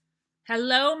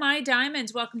Hello, my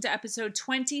diamonds. Welcome to episode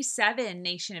 27,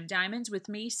 Nation of Diamonds, with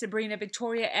me, Sabrina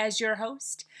Victoria, as your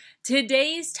host.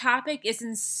 Today's topic is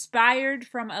inspired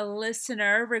from a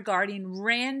listener regarding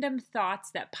random thoughts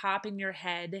that pop in your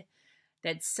head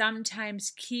that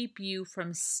sometimes keep you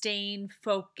from staying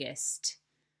focused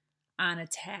on a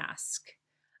task.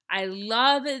 I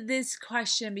love this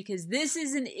question because this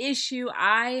is an issue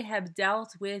I have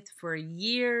dealt with for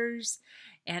years,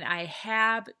 and I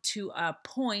have, to a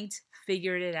point,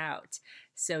 figured it out.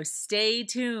 So stay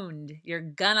tuned. You're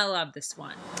gonna love this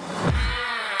one.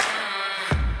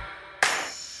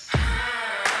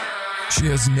 She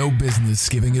has no business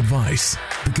giving advice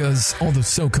because all the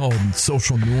so-called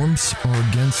social norms are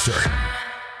against her.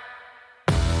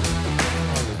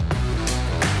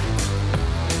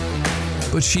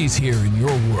 But she's here in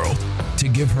your world to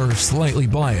give her slightly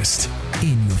biased,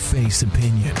 in-your-face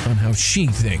opinion on how she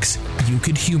thinks you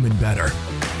could human better.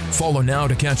 Follow now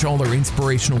to catch all her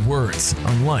inspirational words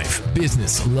on life,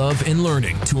 business, love, and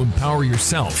learning to empower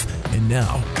yourself. And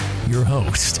now, your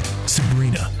host,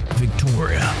 Sabrina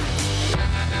Victoria.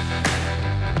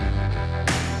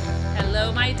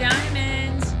 Hello, my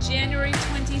diamonds. January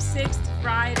 26th,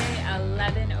 Friday,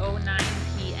 11:09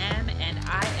 p.m., and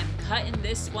I am cutting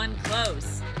this one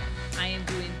close. I am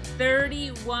doing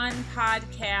 31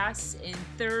 podcasts in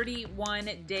 31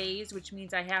 days, which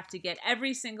means I have to get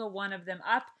every single one of them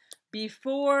up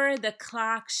before the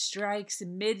clock strikes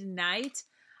midnight.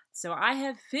 So I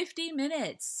have 50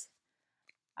 minutes.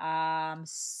 So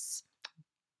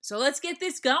let's get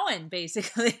this going,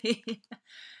 basically.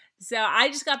 So I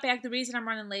just got back. The reason I'm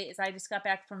running late is I just got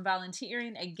back from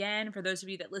volunteering. Again, for those of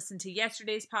you that listened to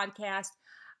yesterday's podcast,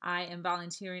 I am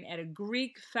volunteering at a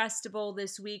Greek festival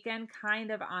this weekend,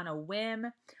 kind of on a whim.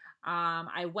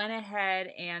 I went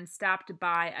ahead and stopped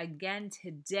by again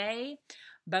today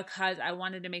because I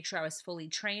wanted to make sure I was fully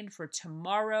trained for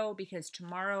tomorrow, because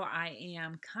tomorrow I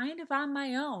am kind of on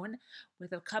my own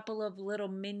with a couple of little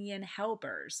minion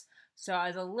helpers. So I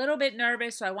was a little bit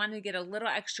nervous, so I wanted to get a little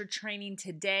extra training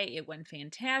today. It went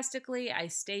fantastically. I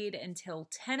stayed until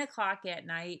 10 o'clock at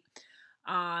night.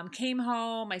 Came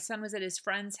home. My son was at his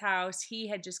friend's house. He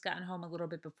had just gotten home a little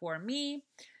bit before me.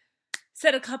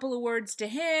 Said a couple of words to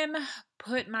him,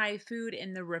 put my food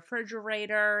in the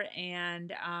refrigerator,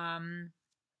 and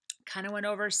kind of went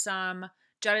over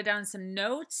jotted down some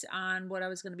notes on what I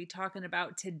was going to be talking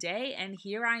about today, and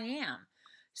here I am.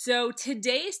 So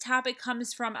today's topic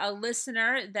comes from a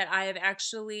listener that I have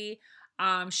actually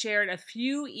shared a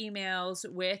few emails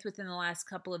within the last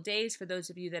couple of days. For those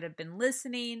of you that have been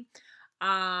listening,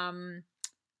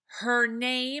 her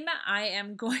name, I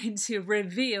am going to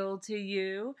reveal to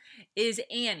you, is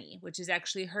Annie, which is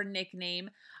actually her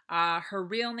nickname. Her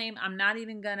real name, I'm not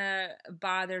even going to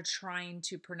bother trying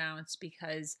to pronounce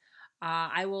because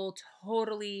I will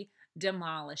totally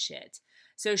demolish it.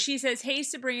 So she says, "Hey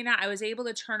Sabrina, I was able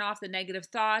to turn off the negative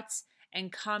thoughts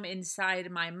and come inside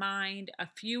my mind a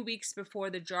few weeks before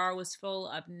the jar was full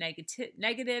of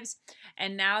negatives,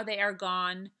 and now they are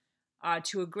gone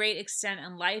to a great extent,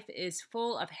 and life is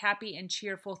full of happy and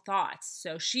cheerful thoughts."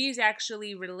 So she's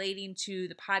actually relating to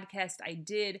the podcast I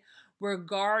did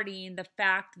regarding the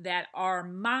fact that our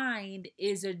mind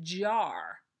is a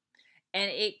jar and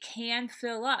it can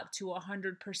fill up to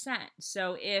 100%.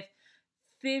 So if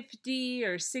 50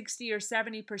 or 60 or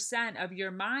 70% of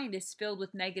your mind is filled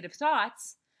with negative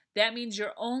thoughts, that means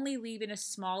you're only leaving a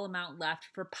small amount left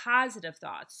for positive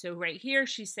thoughts. So right here,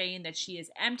 she's saying that she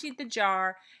has emptied the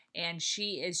jar and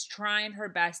she is trying her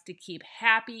best to keep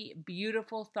happy,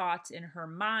 beautiful thoughts in her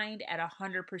mind at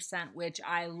 100%, which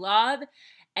I love.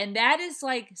 And that is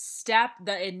like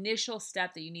the initial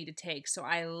step that you need to take. So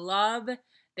I love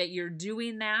that you're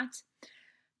doing that.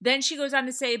 Then she goes on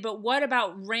to say, but what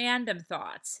about random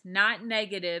thoughts? Not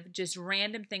negative, just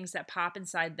random things that pop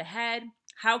inside the head.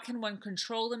 How can one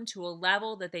control them to a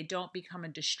level that they don't become a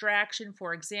distraction?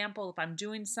 For example, if I'm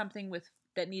doing something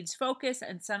that needs focus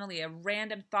and suddenly a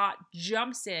random thought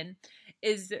jumps in,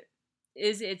 is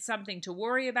it something to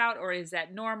worry about, or is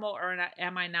that normal, or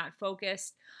am I not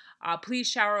focused? Please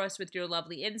shower us with your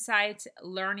lovely insights,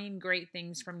 learning great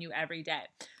things from you every day.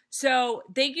 So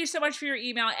thank you so much for your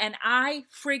email. And I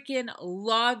freaking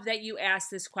love that you asked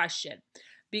this question,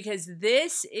 because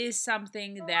this is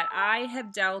something that I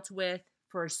have dealt with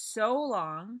for so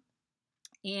long.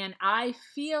 And I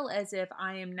feel as if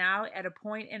I am now at a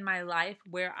point in my life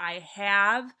where I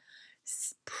have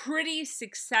pretty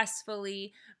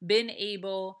successfully been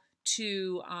able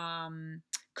to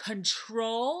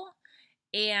control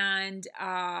and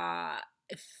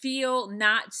feel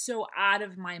not so out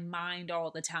of my mind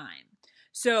all the time.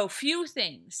 So few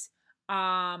things.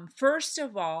 First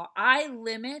of all, I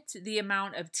limit the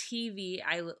amount of TV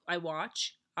I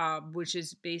watch, which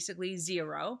is basically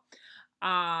zero.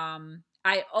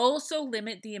 I also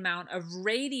limit the amount of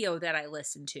radio that I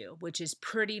listen to, which is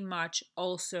pretty much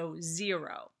also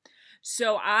zero.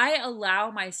 So I allow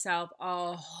myself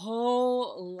a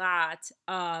whole lot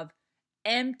of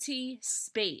empty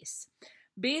space.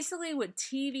 Basically, what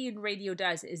TV and radio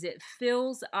does is it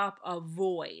fills up a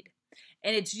void.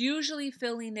 And it's usually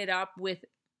filling it up with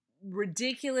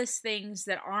ridiculous things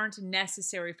that aren't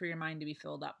necessary for your mind to be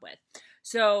filled up with.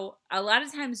 So, a lot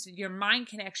of times your mind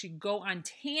can actually go on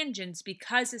tangents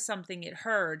because of something it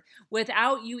heard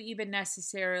without you even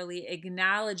necessarily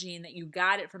acknowledging that you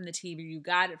got it from the TV, you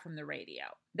got it from the radio.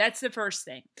 That's the first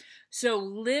thing. So,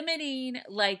 limiting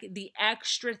like the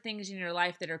extra things in your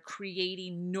life that are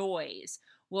creating noise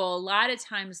will a lot of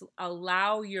times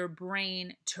allow your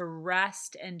brain to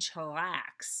rest and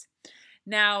chillax.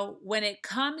 Now, when it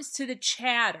comes to the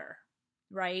chatter,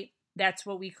 right? That's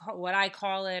what I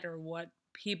call it, or what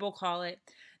people call it.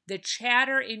 The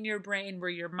chatter in your brain where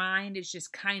your mind is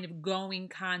just kind of going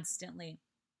constantly.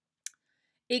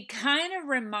 It kind of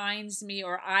reminds me,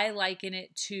 or I liken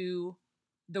it to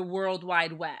the World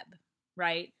Wide Web,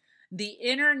 right? The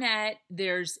internet,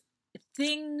 there's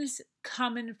things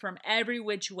coming from every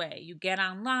which way. You get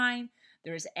online,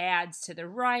 there's ads to the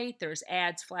right, there's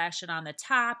ads flashing on the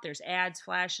top, there's ads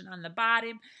flashing on the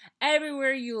bottom.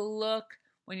 Everywhere you look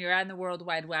when you're on the World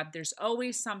Wide Web, there's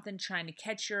always something trying to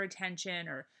catch your attention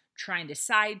or trying to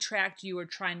sidetrack you or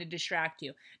trying to distract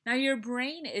you. Now, your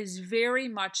brain is very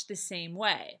much the same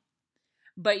way,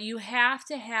 but you have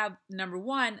to have, number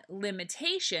one,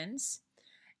 limitations.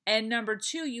 And number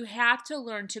two, you have to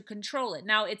learn to control it.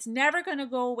 Now, it's never going to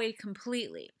go away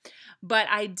completely, but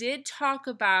I did talk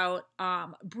about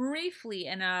briefly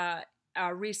in a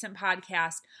recent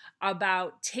podcast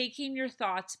about taking your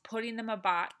thoughts, putting them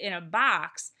in a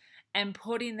box, and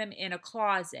putting them in a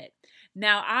closet.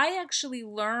 Now, I actually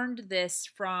learned this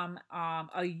from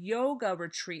a yoga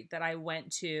retreat that I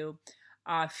went to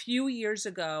a few years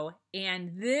ago,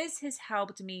 and this has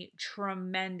helped me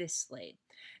tremendously.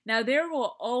 Now, there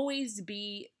will always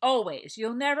be,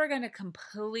 you're never going to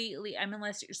completely,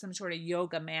 unless you're some sort of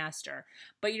yoga master,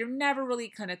 but you're never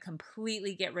really going to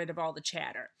completely get rid of all the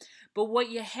chatter. But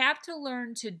what you have to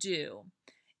learn to do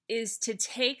is to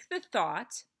take the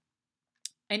thought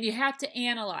and you have to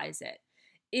analyze it.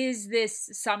 Is this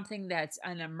something that's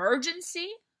an emergency,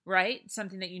 right?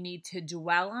 Something that you need to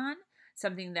dwell on?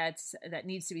 Something that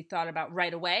needs to be thought about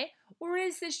right away? Or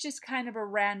is this just kind of a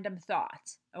random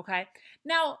thought? Okay.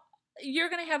 Now, you're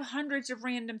going to have hundreds of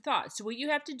random thoughts. So what you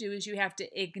have to do is you have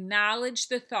to acknowledge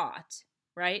the thought,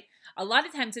 right? A lot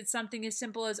of times it's something as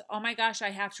simple as, oh my gosh, I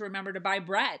have to remember to buy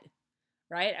bread,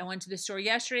 right? I went to the store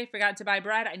yesterday, forgot to buy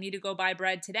bread. I need to go buy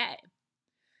bread today.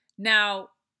 Now,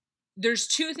 there's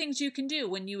two things you can do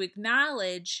when you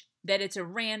acknowledge that it's a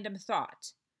random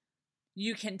thought.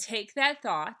 You can take that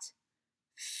thought,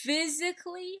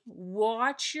 physically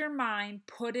watch your mind,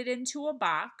 put it into a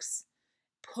box,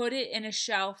 put it in a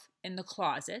shelf in the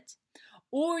closet,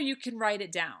 or you can write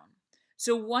it down.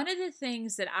 So one of the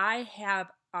things that I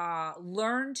have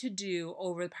learned to do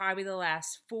over probably the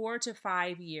last 4 to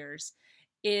 5 years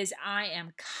is I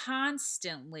am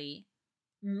constantly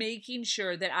making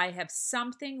sure that I have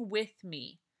something with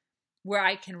me where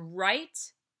I can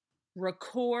write,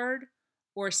 record,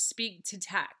 or speak to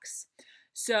text.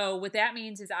 So what that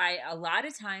means is a lot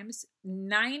of times,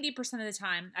 90% of the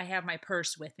time, I have my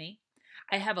purse with me.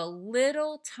 I have a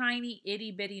little tiny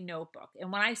itty bitty notebook.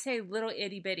 And when I say little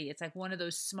itty bitty, it's like one of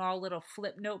those small little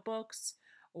flip notebooks,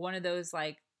 or one of those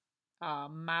like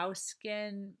mouse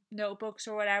skin notebooks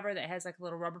or whatever that has like a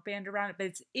little rubber band around it. But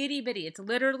it's itty bitty. It's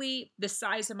literally the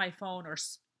size of my phone, or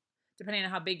depending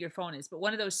on how big your phone is, but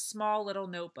one of those small little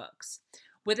notebooks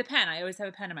with a pen. I always have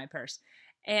a pen in my purse.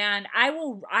 And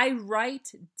I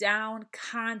write down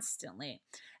constantly.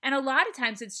 And a lot of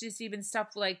times it's just even stuff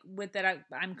like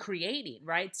I'm creating,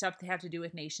 right? Stuff to have to do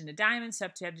with Nation to Diamond,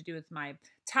 stuff to have to do with my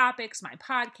topics, my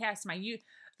podcasts, my youth,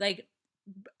 like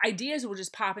ideas will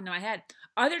just pop into my head.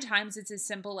 Other times it's as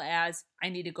simple as I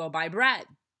need to go buy bread.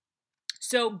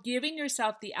 So giving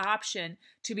yourself the option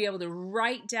to be able to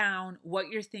write down what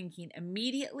you're thinking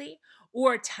immediately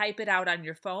or type it out on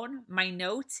your phone. My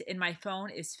notes in my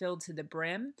phone is filled to the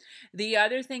brim. The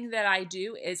other thing that I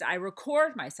do is I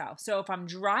record myself. So if I'm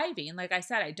driving, like I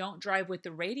said, I don't drive with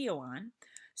the radio on.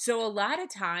 So a lot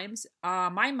of times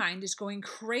my mind is going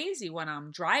crazy when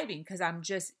I'm driving because I'm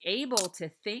just able to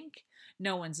think.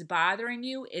 No one's bothering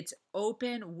you. It's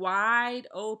open, wide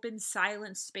open,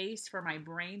 silent space for my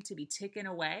brain to be ticking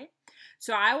away.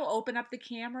 So I will open up the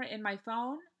camera in my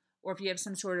phone, or if you have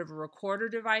some sort of a recorder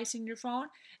device in your phone,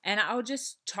 and I'll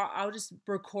just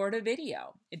record a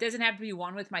video. It doesn't have to be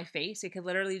one with my face. It could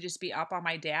literally just be up on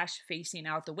my dash facing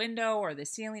out the window or the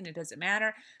ceiling. It doesn't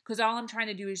matter, because all I'm trying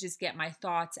to do is just get my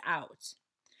thoughts out.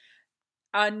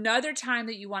 Another time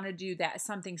that you want to do that,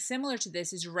 something similar to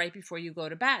this, is right before you go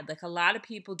to bed. Like, a lot of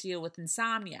people deal with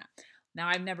insomnia. Now,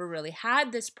 I've never really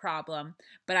had this problem,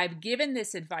 but I've given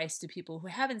this advice to people who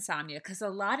have insomnia, because a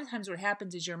lot of times what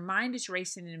happens is your mind is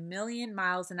racing at 1,000,000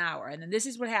 miles an hour. And then this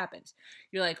is what happens.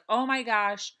 You're like, oh my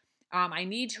gosh, I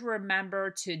need to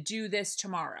remember to do this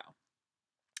tomorrow.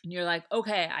 And you're like,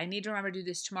 okay, I need to remember to do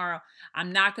this tomorrow.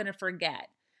 I'm not going to forget.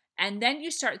 And then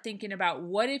you start thinking about,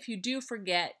 what if you do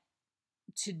forget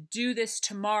to do this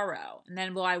tomorrow? And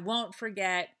then, well, I won't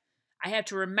forget. I have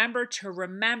to remember to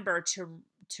remember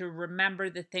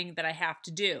the thing that I have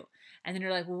to do. And then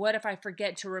you're like, well, what if I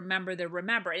forget to remember the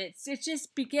remember? And it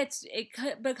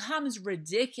becomes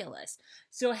ridiculous.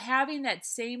 So having that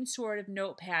same sort of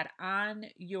notepad on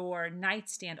your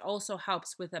nightstand also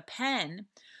helps with a pen,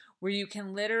 where you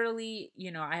can literally,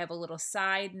 I have a little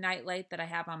side night light that I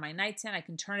have on my nightstand. I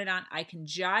can turn it on. I can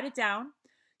jot it down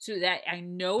so that I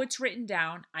know it's written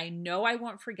down. I know I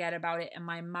won't forget about it, and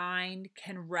my mind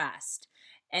can rest.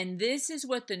 And this is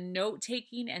what the note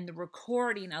taking and the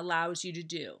recording allows you to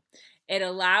do. It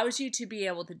allows you to be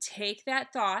able to take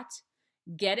that thought,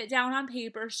 get it down on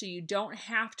paper so you don't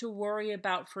have to worry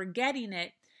about forgetting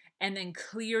it, and then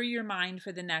clear your mind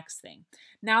for the next thing.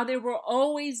 Now, there will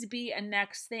always be a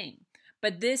next thing,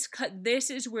 but this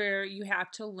is where you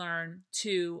have to learn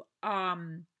to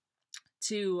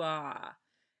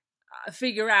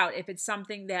figure out if it's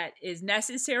something that is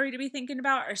necessary to be thinking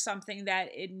about, or something that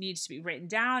it needs to be written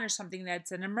down, or something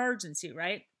that's an emergency,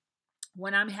 right?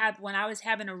 When I was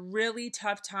having a really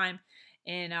tough time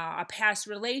in a past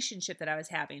relationship that I was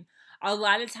having, a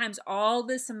lot of times all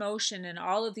this emotion and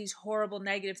all of these horrible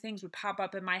negative things would pop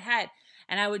up in my head,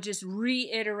 and I would just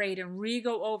reiterate and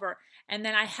re-go over. And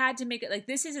then I had to make it like,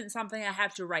 this isn't something I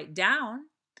have to write down.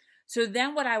 So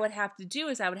then what I would have to do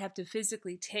is I would have to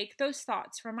physically take those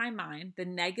thoughts from my mind, the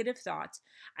negative thoughts.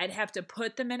 I'd have to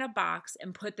put them in a box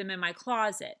and put them in my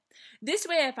closet. This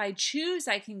way, if I choose,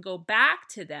 I can go back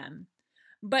to them,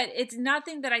 but it's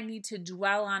nothing that I need to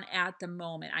dwell on at the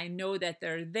moment. I know that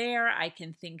they're there. I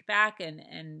can think back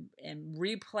and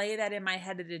replay that in my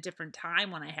head at a different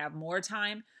time when I have more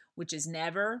time, which is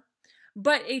never.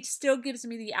 But it still gives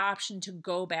me the option to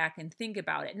go back and think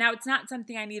about it. Now, it's not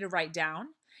something I need to write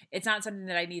down. It's not something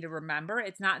that I need to remember.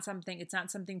 It's not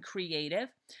something creative.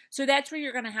 So that's where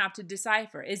you're going to have to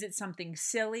decipher. Is it something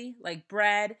silly like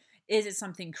bread? Is it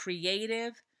something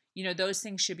creative? Those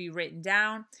things should be written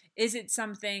down. Is it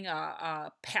something,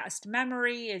 past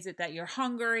memory? Is it that you're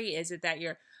hungry? Is it that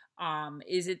you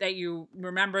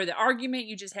remember the argument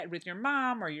you just had with your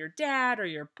mom or your dad or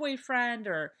your boyfriend,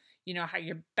 or how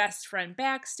your best friend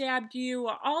backstabbed you?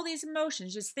 All these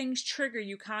emotions, just things trigger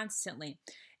you constantly.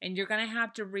 And you're going to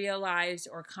have to realize,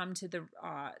 or come to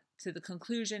the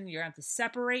conclusion, you're going to have to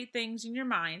separate things in your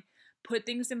mind, put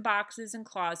things in boxes and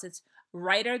closets,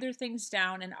 write other things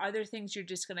down, and other things you're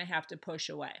just going to have to push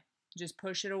away. Just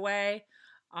push it away.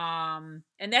 And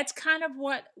that's kind of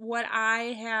what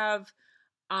I have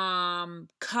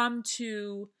come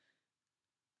to,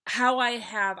 how I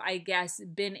have, I guess,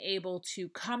 been able to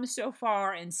come so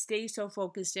far and stay so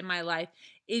focused in my life,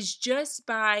 is just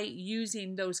by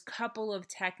using those couple of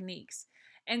techniques.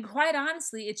 And quite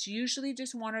honestly, it's usually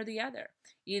just one or the other.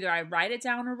 Either I write it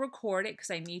down or record it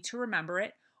because I need to remember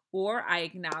it, or I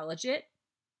acknowledge it,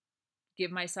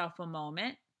 give myself a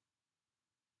moment,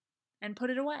 and put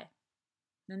it away.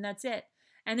 And that's it.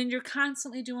 And then you're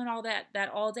constantly doing all that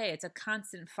all day. It's a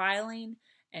constant filing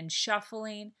and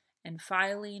shuffling and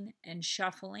filing and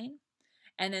shuffling.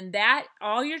 And then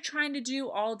all you're trying to do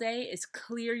all day is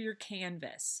clear your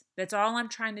canvas. That's all I'm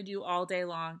trying to do all day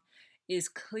long, is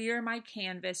clear my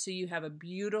canvas so you have a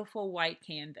beautiful white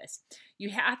canvas. You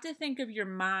have to think of your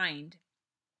mind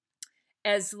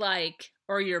as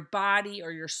or your body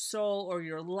or your soul or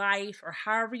your life, or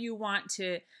however you want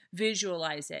to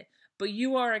visualize it. But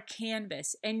you are a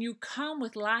canvas, and you come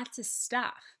with lots of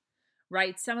stuff.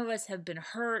 Right? Some of us have been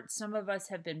hurt. Some of us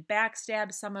have been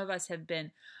backstabbed. Some of us have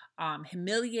been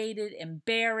humiliated,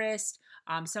 embarrassed.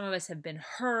 Some of us have been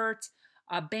hurt,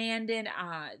 abandoned.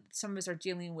 Some of us are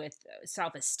dealing with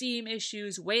self-esteem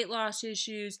issues, weight loss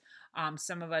issues.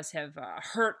 Some of us have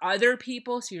hurt other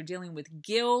people, so you're dealing with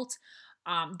guilt.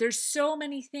 There's so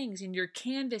many things, and your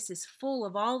canvas is full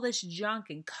of all this junk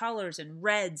and colors and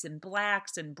reds and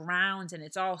blacks and browns, and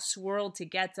it's all swirled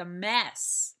together. It's a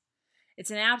mess. It's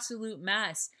an absolute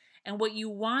mess. And what you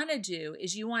want to do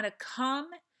is you want to come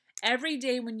every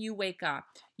day when you wake up,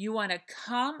 you want to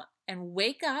come and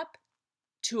wake up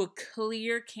to a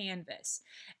clear canvas.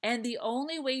 And the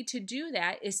only way to do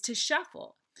that is to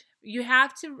shuffle. You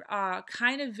have to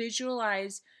kind of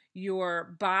visualize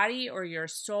your body or your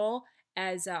soul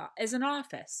as an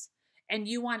office, and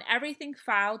you want everything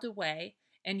filed away,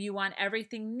 and you want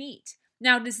everything neat.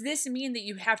 Now, does this mean that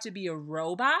you have to be a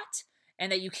robot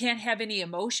and that you can't have any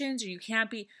emotions, or you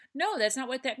can't be? No, that's not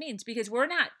what that means, because we're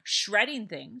not shredding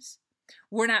things,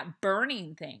 we're not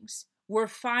burning things, we're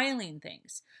filing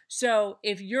things. So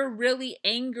if you're really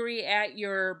angry at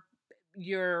your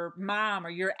mom or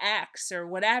your ex or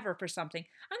whatever for something,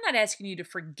 I'm not asking you to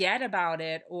forget about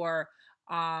it or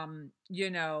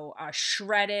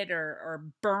shred it or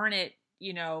burn it,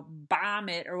 bomb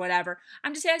it or whatever.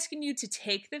 I'm just asking you to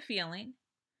take the feeling,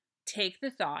 take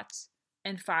the thoughts,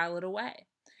 and file it away.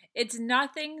 It's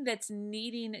nothing that's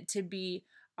needing to be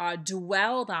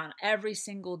dwelled on every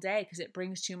single day, because it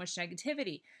brings too much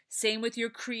negativity. Same with your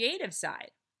creative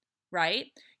side, right?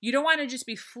 You don't want to just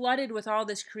be flooded with all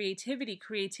this creativity.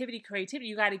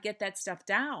 You got to get that stuff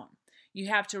down. You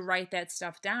have to write that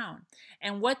stuff down.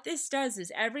 And what this does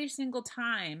is every single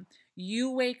time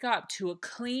you wake up to a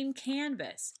clean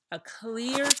canvas, a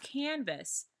clear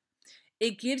canvas,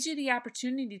 it gives you the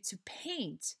opportunity to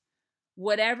paint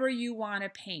whatever you want to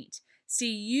paint.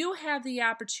 See, you have the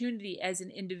opportunity as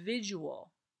an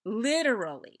individual,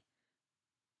 literally,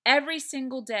 every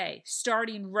single day,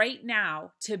 starting right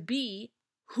now, to be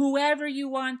whoever you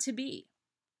want to be.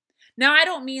 Now, I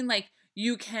don't mean like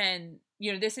you can,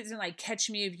 this isn't like Catch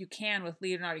Me If You Can with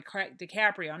Leonardo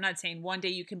DiCaprio. I'm not saying one day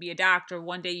you can be a doctor,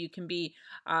 one day you can be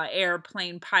an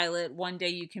airplane pilot, one day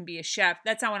you can be a chef.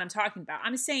 That's not what I'm talking about.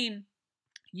 I'm saying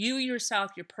you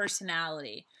yourself, your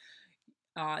personality,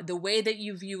 the way that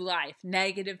you view life,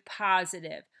 negative,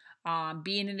 positive,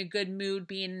 being in a good mood,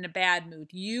 being in a bad mood.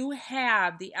 You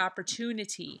have the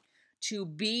opportunity to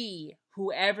be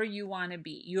whoever you want to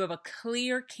be. You have a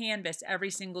clear canvas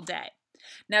every single day.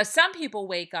 Now, some people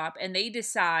wake up and they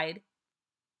decide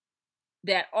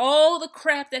that all the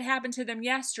crap that happened to them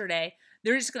yesterday,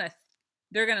 they're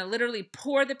going to literally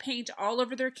pour the paint all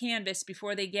over their canvas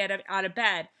before they get out of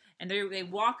bed, and they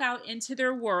walk out into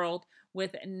their world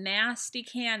with a nasty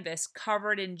canvas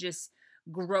covered in just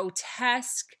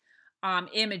grotesque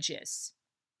images.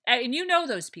 And you know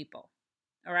those people,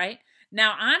 all right?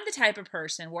 Now, I'm the type of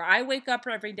person where I wake up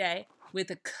every day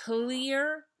with a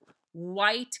clear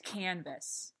white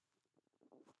canvas,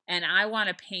 and I want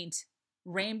to paint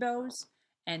rainbows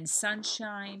and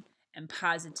sunshine and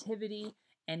positivity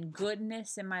and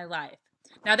goodness in my life.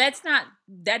 Now,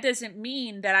 that doesn't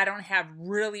mean that I don't have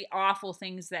really awful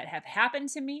things that have happened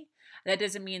to me. That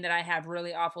doesn't mean that I have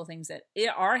really awful things that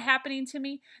are happening to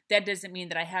me. That doesn't mean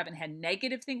that I haven't had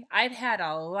negative things. I've had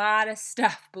a lot of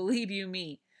stuff, believe you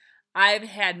me. I've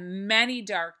had many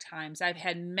dark times. I've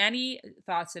had many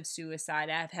thoughts of suicide.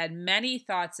 I've had many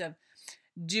thoughts of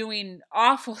doing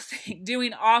awful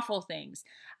things.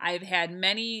 I've had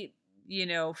many,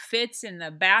 fits in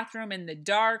the bathroom in the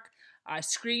dark,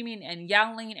 screaming and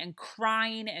yelling and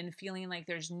crying and feeling like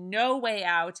there's no way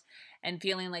out and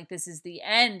feeling like this is the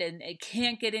end and it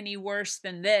can't get any worse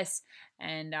than this.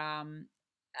 And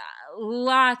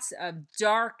lots of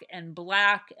dark and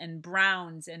black and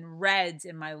browns and reds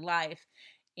in my life.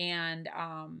 And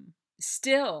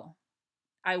still,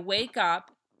 I wake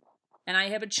up and I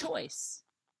have a choice.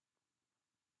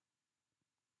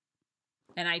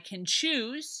 And I can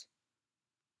choose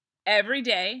every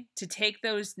day to take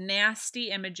those nasty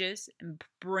images and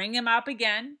bring them up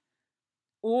again.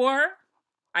 Or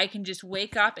I can just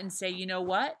wake up and say, you know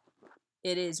what?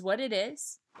 It is what it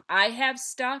is. I have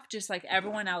stuff just like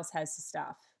everyone else has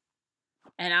stuff.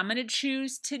 And I'm going to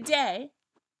choose today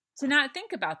to not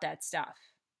think about that stuff.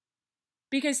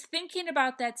 Because thinking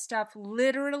about that stuff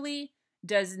literally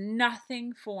does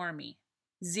nothing for me.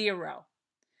 Zero.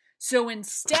 So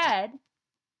instead,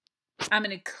 I'm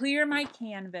going to clear my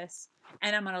canvas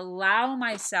and I'm going to allow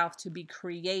myself to be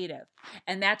creative.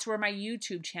 And that's where my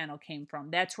YouTube channel came from.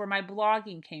 That's where my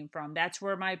blogging came from. That's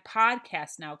where my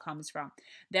podcast now comes from.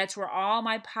 That's where all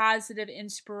my positive,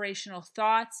 inspirational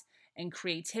thoughts and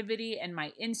creativity and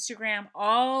my Instagram,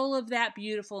 all of that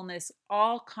beautifulness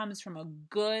all comes from a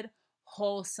good,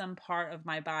 wholesome part of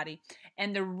my body.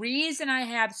 And the reason I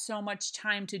have so much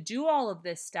time to do all of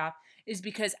this stuff is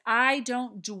because I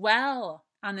don't dwell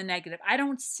on the negative. I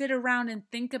don't sit around and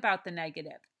think about the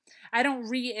negative. I don't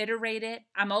reiterate it.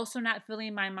 I'm also not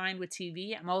filling my mind with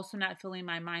TV. I'm also not filling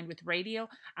my mind with radio.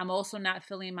 I'm also not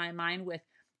filling my mind with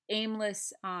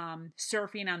aimless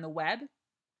surfing on the web.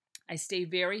 I stay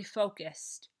very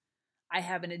focused I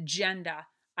have an agenda.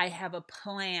 I have a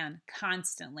plan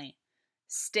constantly.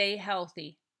 Stay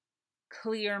healthy,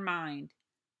 clear mind,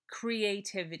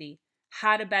 creativity,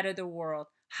 how to better the world,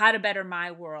 how to better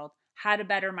my world, how to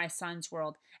better my son's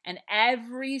world. And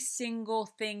every single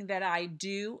thing that I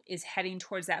do is heading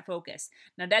towards that focus.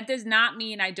 Now, that does not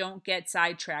mean I don't get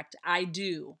sidetracked. I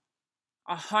do.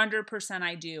 100%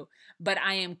 I do. But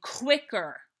I am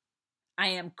quicker.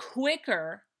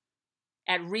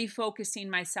 At refocusing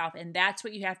myself. And that's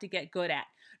what you have to get good at.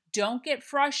 Don't get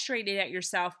frustrated at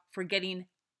yourself for going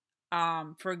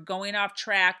off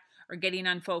track or getting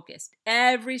unfocused.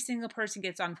 Every single person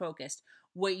gets unfocused.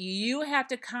 What you have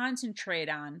to concentrate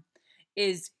on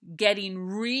is getting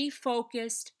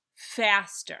refocused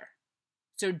faster.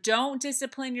 So don't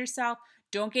discipline yourself.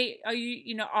 Don't get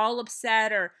all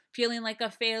upset or feeling like a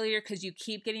failure because you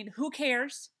keep getting, who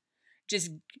cares?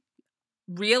 Just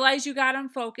realize you got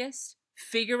unfocused,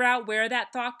 figure out where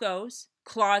that thought goes,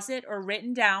 closet or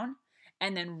written down,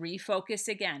 and then refocus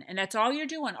again. And that's all you're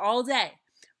doing all day.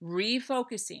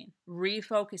 Refocusing.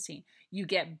 You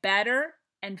get better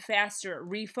and faster at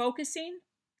refocusing.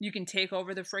 You can take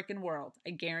over the freaking world.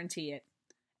 I guarantee it.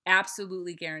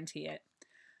 Absolutely guarantee it.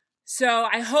 So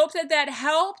I hope that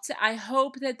helped. I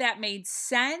hope that made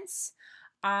sense.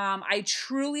 I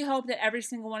truly hope that every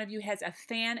single one of you has a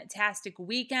fantastic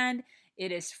weekend.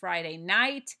 It is Friday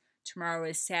night. Tomorrow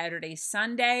is Saturday,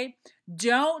 Sunday.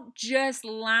 Don't just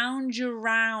lounge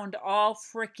around all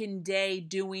freaking day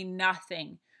doing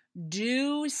nothing.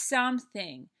 Do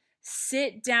something.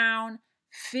 Sit down,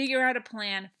 figure out a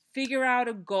plan, figure out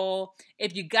a goal.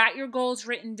 If you got your goals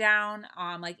written down,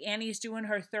 like Annie's doing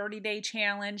her 30-day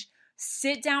challenge,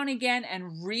 sit down again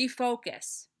and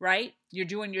refocus, right? You're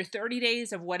doing your 30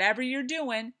 days of whatever you're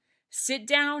doing. Sit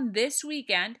down this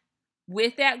weekend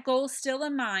with that goal still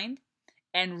in mind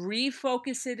and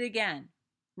refocus it again.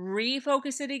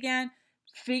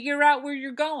 Figure out where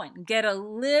you're going. Get a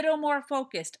little more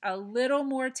focused, a little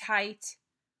more tight,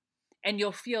 and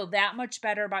you'll feel that much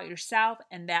better about yourself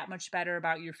and that much better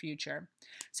about your future.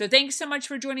 So thanks so much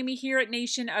for joining me here at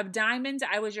Nation of Diamonds.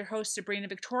 I was your host, Sabrina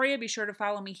Victoria. Be sure to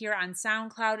follow me here on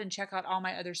SoundCloud and check out all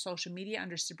my other social media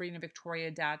under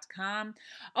SabrinaVictoria.com.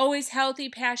 Always healthy,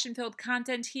 passion-filled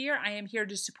content here. I am here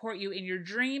to support you in your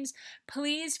dreams.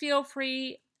 Please feel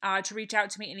free to reach out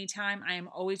to me anytime. I am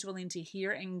always willing to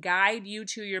hear and guide you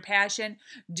to your passion.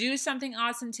 Do something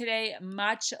awesome today.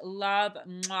 Much love.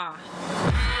 Mwah.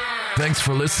 Thanks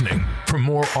for listening. For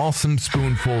more awesome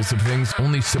spoonfuls of things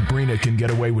only Sabrina can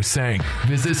get away with saying,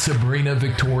 visit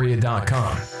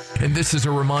SabrinaVictoria.com. And this is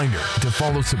a reminder to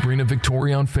follow Sabrina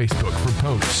Victoria on Facebook for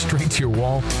posts straight to your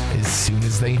wall as soon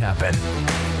as they happen.